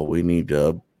like, oh, we need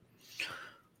to...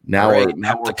 Now we're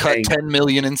to cut $10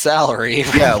 million in salary.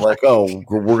 Yeah, like, oh,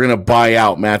 we're gonna buy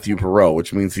out Matthew Perreault,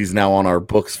 which means he's now on our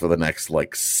books for the next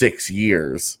 6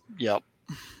 years. Yep.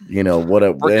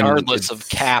 Regardless of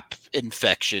cap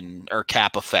infection or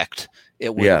cap effect,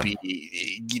 it would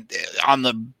be on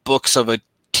the books of a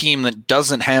team that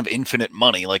doesn't have infinite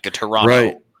money like a Toronto.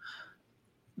 Right.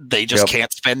 They just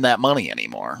can't spend that money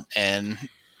anymore, and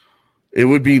it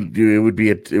would be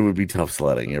tough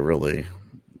sledding. It really.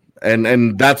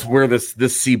 And that's where this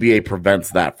CBA prevents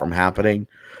that from happening.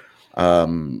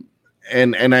 And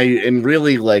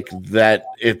really like that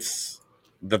it's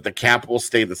that the cap will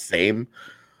stay the same.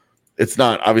 It's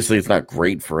not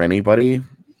great for anybody,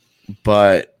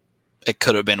 but it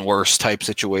could have been worse type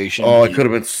situation. Oh, it could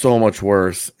have been so much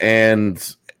worse.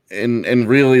 And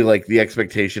really like the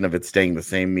expectation of it staying the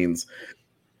same means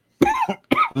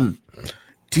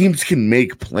teams can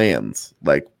make plans.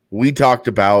 Like we talked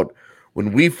about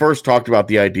when we first talked about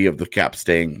the idea of the cap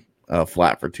staying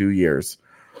flat for 2 years,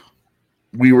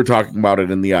 we were talking about it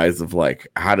in the eyes of like,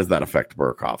 how does that affect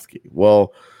Burakovsky?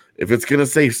 Well, if it's going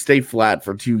to stay flat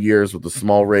for 2 years with a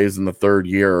small raise in the third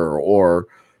year or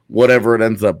whatever it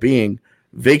ends up being,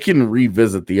 they can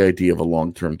revisit the idea of a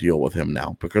long-term deal with him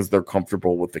now because they're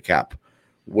comfortable with the cap,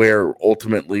 where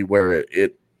ultimately where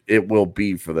it it will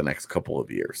be for the next couple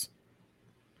of years.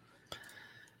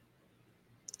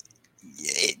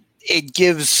 It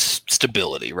gives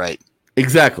stability, right?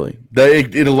 Exactly.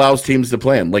 It allows teams to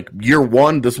plan. Like year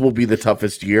one, this will be the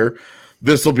toughest year.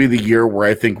 This will be the year where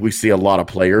I think we see a lot of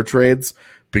player trades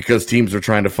because teams are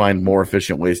trying to find more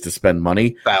efficient ways to spend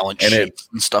money, balance sheets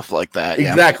and stuff like that.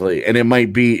 Exactly. And it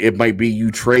might be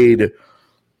you trade.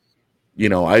 You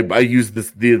know, I use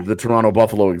the Toronto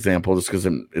Buffalo example just because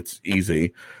it's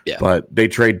easy. Yeah. But they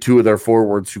trade two of their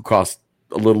forwards who cost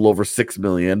a little over $6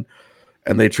 million,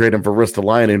 and they trade him for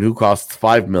Ristolainen, who costs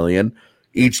 $5 million.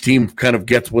 Each team kind of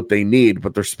gets what they need,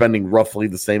 but they're spending roughly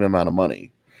the same amount of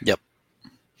money. Yep.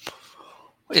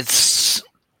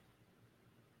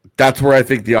 That's where I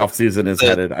think the offseason is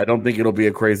headed. I don't think it'll be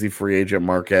a crazy free agent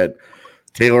market.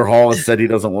 Taylor Hall has said he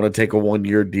doesn't want to take a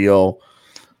 1-year deal.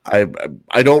 I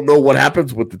don't know what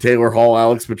happens with the Taylor Hall,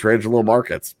 Alex Pietrangelo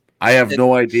markets. I have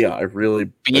no idea.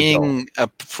 Being a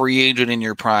free agent in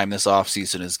your prime this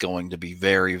offseason is going to be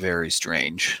very, very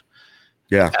strange.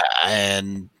 Yeah.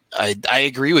 And I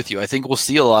agree with you. I think we'll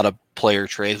see a lot of player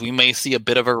trades. We may see a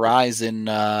bit of a rise in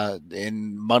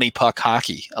money puck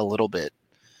hockey a little bit.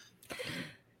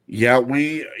 Yeah,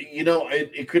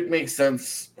 it could make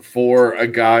sense for a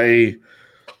guy,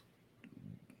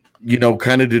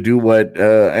 kind of to do what,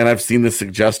 and I've seen this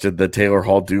suggested that Taylor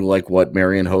Hall do like what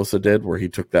Marian Hossa did, where he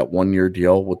took that 1-year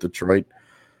deal with Detroit,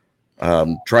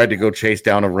 tried to go chase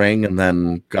down a ring, and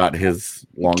then got his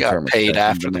long-term paid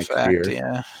after the fact. Year.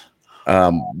 Yeah.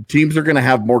 Teams are going to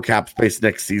have more cap space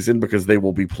next season because they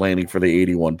will be planning for the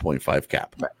 81.5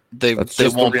 cap. Right. They won't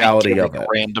the reality of it.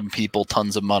 Random people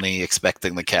tons of money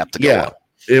expecting the cap to go up.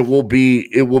 It will be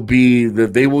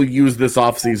that they will use this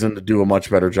offseason to do a much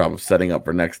better job of setting up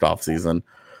for next offseason.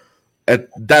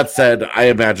 That said, I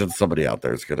imagine somebody out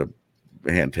there is going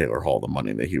to hand Taylor Hall the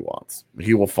money that he wants.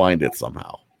 He will find it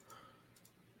somehow.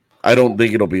 I don't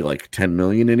think it'll be like $10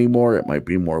 million anymore. It might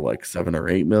be more like $7 or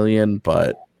 $8 million,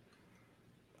 but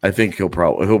I think he'll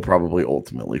probably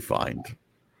ultimately find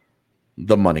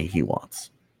the money he wants.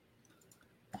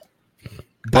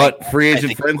 But free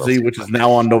agent frenzy, which is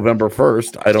now on November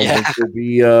 1st, I don't think it'll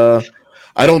be.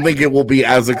 I don't think it will be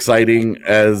as exciting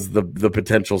as the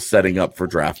potential setting up for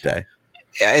draft day.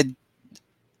 Yeah,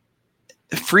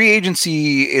 free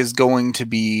agency is going to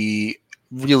be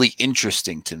really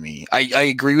interesting to me. I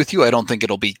agree with you. I don't think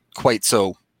it'll be quite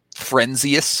so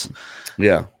frenzious.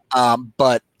 Yeah.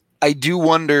 But I do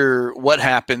wonder what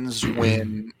happens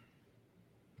when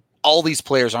all these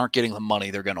players aren't getting the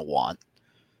money they're going to want.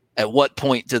 At what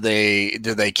point do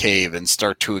they cave and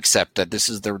start to accept that this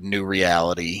is their new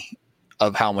reality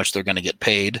of how much they're going to get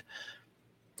paid?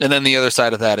 And then the other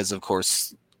side of that is, of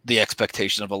course, the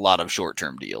expectation of a lot of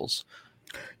short-term deals.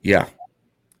 Yeah.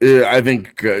 I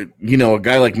think, a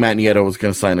guy like Matt Nieto was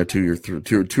going to sign a 2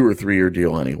 or 3 year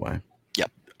deal anyway.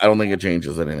 Yep. I don't think it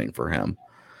changes anything for him.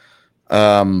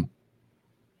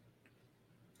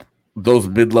 Those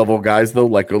mid-level guys, though,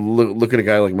 like look at a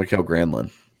guy like Mikael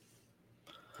Granlund.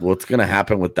 What's going to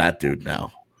happen with that dude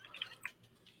now?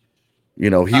 He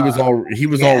was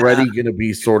already going to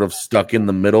be sort of stuck in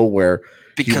the middle where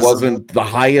he wasn't the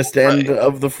highest end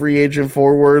of the free agent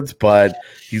forwards, but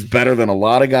he's better than a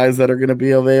lot of guys that are going to be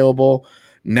available.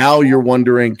 Now you're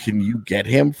wondering, can you get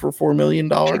him for $4 million?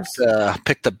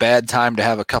 Picked a bad time to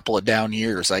have a couple of down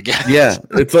years, I guess. Yeah,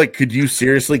 it's like, could you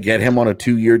seriously get him on a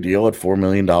 2-year deal at $4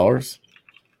 million?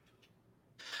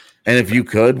 And if you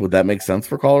could, would that make sense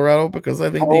for Colorado? Because I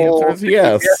think the answer is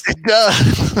yes. Yes, it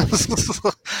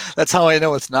does. That's how I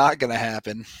know it's not going to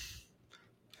happen.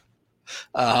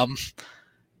 I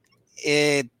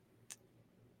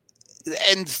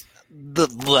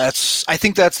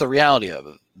think that's the reality of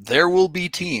it. There will be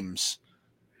teams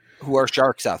who are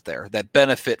sharks out there that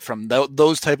benefit from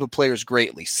those type of players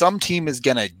greatly. Some team is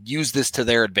going to use this to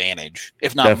their advantage,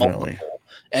 if not multiple,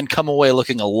 and come away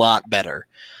looking a lot better.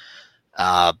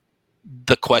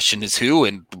 The question is who,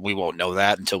 and we won't know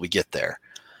that until we get there.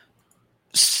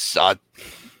 And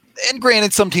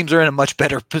granted, some teams are in a much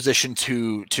better position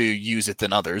to use it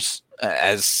than others.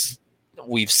 As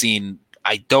we've seen,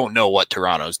 I don't know what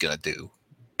Toronto's going to do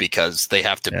because they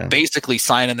have to basically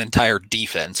sign an entire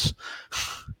defense.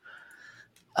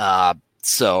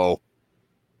 So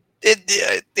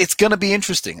it's going to be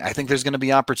interesting. I think there's going to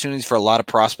be opportunities for a lot of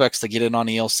prospects to get in on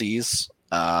ELCs.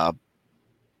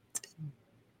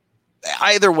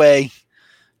 Either way,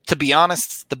 to be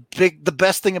honest, the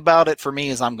best thing about it for me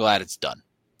is I'm glad it's done.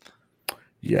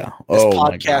 Yeah. This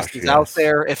podcast is out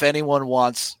there. If anyone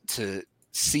wants to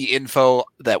see info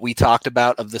that we talked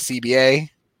about of the CBA,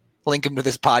 link them to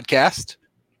this podcast.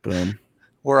 Boom.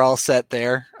 We're all set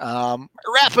there.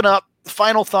 Wrapping up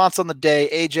final thoughts on the day,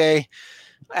 AJ.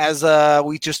 As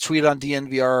we just tweeted on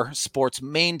DNVR Sports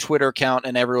main Twitter account,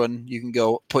 and everyone, you can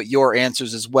go put your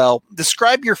answers as well.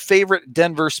 Describe your favorite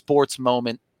Denver sports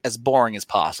moment as boring as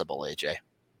possible, AJ.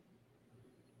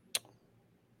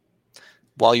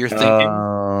 While you're thinking,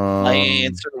 my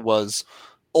answer was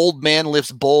old man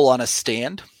lifts bowl on a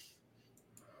stand.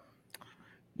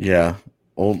 Yeah.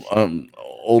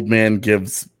 Old man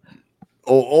gives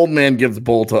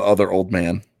bowl to other old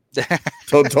man.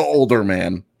 to older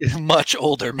man. Much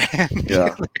older man.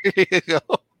 Yeah. There you go.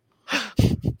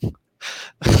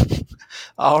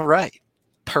 All right.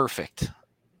 Perfect.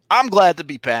 I'm glad to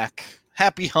be back.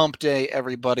 Happy hump day,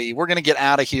 everybody. We're going to get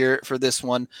out of here for this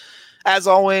one. As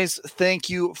always, thank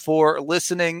you for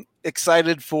listening.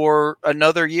 Excited for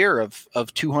another year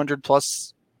of 200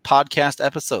 plus podcast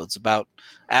episodes about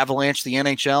Avalanche, the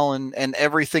NHL, and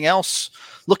everything else.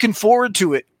 Looking forward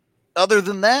to it. Other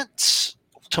than that,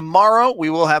 tomorrow we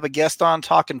will have a guest on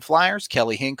talking Flyers,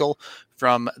 Kelly Hinkle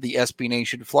from the SB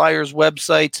Nation Flyers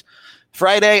website.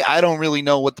 Friday, I don't really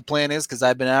know what the plan is because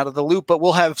I've been out of the loop, but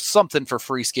we'll have something for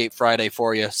Free Skate Friday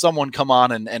for you. Someone come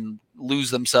on and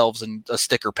lose themselves in a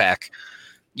sticker pack.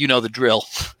 You know the drill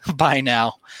by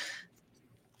now.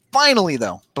 Finally,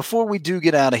 though, before we do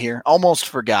get out of here, almost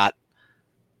forgot,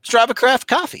 Strava Craft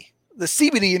Coffee. The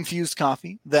CBD-infused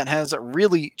coffee that has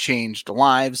really changed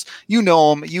lives. You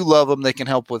know them. You love them. They can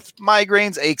help with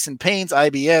migraines, aches and pains,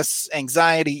 IBS,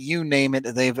 anxiety, you name it.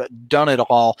 They've done it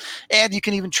all. And you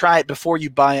can even try it before you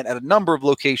buy it at a number of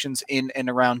locations in and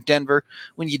around Denver.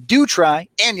 When you do try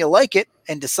and you like it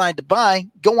and decide to buy,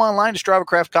 go online to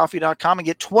StravaCraftCoffee.com and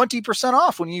get 20%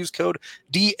 off when you use code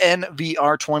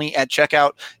DNVR20 at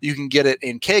checkout. You can get it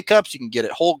in K-Cups. You can get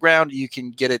it whole ground. You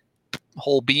can get it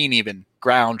whole bean even.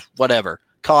 Ground, whatever.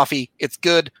 Coffee, it's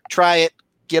good. Try it.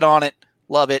 Get on it.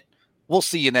 Love it. We'll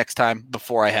see you next time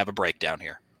before I have a breakdown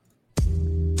here.